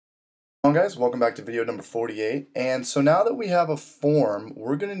Hello guys, welcome back to video number 48. And so now that we have a form,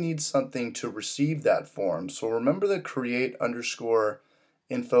 we're going to need something to receive that form. So remember the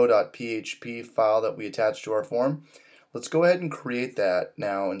create_info.php file that we attached to our form? Let's go ahead and create that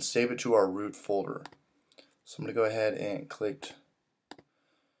now and save it to our root folder. So I'm going to go ahead and click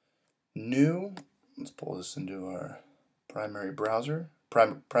new. Let's pull this into our primary browser,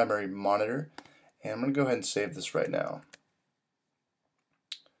 primary monitor, and I'm going to go ahead and save this right now.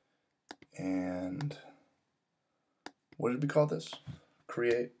 And what did we call this?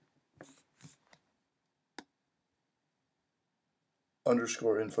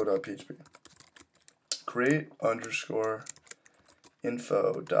 Create_info.php.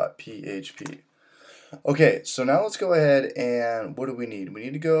 Create_info.php. Okay, so now let's go ahead and what do we need? We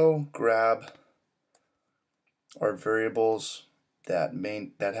need to go grab our variables that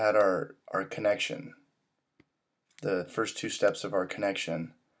had our connection, the first two steps of our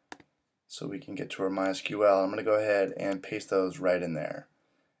connection, so we can get to our MySQL. I'm going to go ahead and paste those right in there.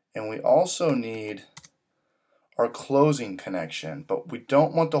 And we also need our closing connection, but we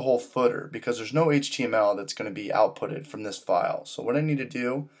don't want the whole footer because there's no HTML that's going to be outputted from this file. So what I need to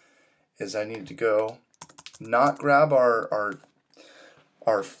do is I need to go not grab our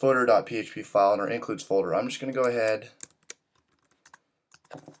footer.php file in our includes folder. I'm just going to go ahead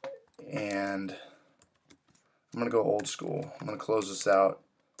and I'm going to go old school. I'm going to close this out.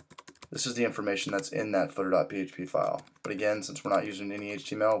 This is the information that's in that footer.php file. But again, since we're not using any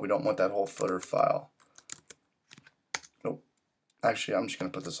HTML, we don't want that whole footer file. Nope. Actually, I'm just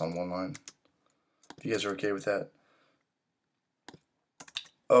going to put this on one line. If you guys are okay with that.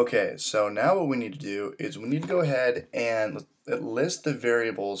 Okay, so now what we need to do is we need to go ahead and list the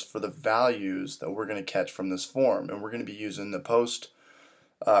variables for the values that we're going to catch from this form. And we're going to be using the post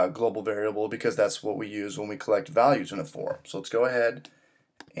global variable because that's what we use when we collect values in a form. So let's go ahead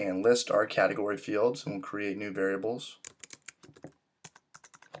and list our category fields, and we'll create new variables.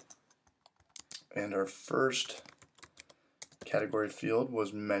 And our first category field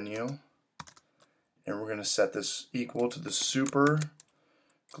was menu, and we're going to set this equal to the super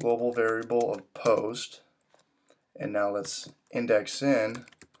global variable of post. And now let's index in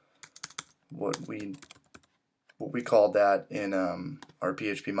what we called that in our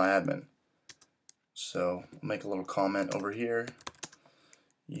PHP MyAdmin. So I'll make a little comment over here.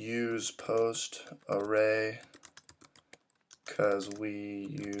 Use post array because we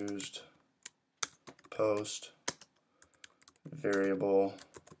used post variable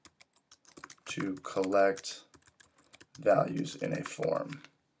to collect values in a form.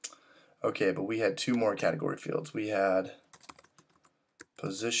 Okay, but we had two more category fields. We had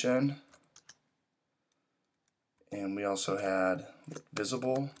position, and we also had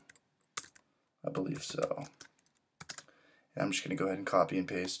visible, I believe so. And I'm just going to go ahead and copy and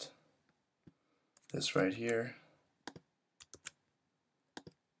paste this right here.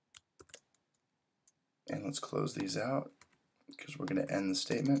 And let's close these out because we're going to end the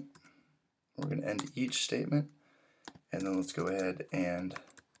statement. We're going to end each statement. And then let's go ahead and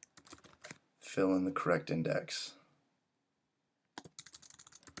fill in the correct index.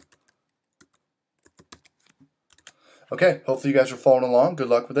 Okay, hopefully you guys are following along. Good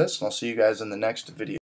luck with this, and I'll see you guys in the next video.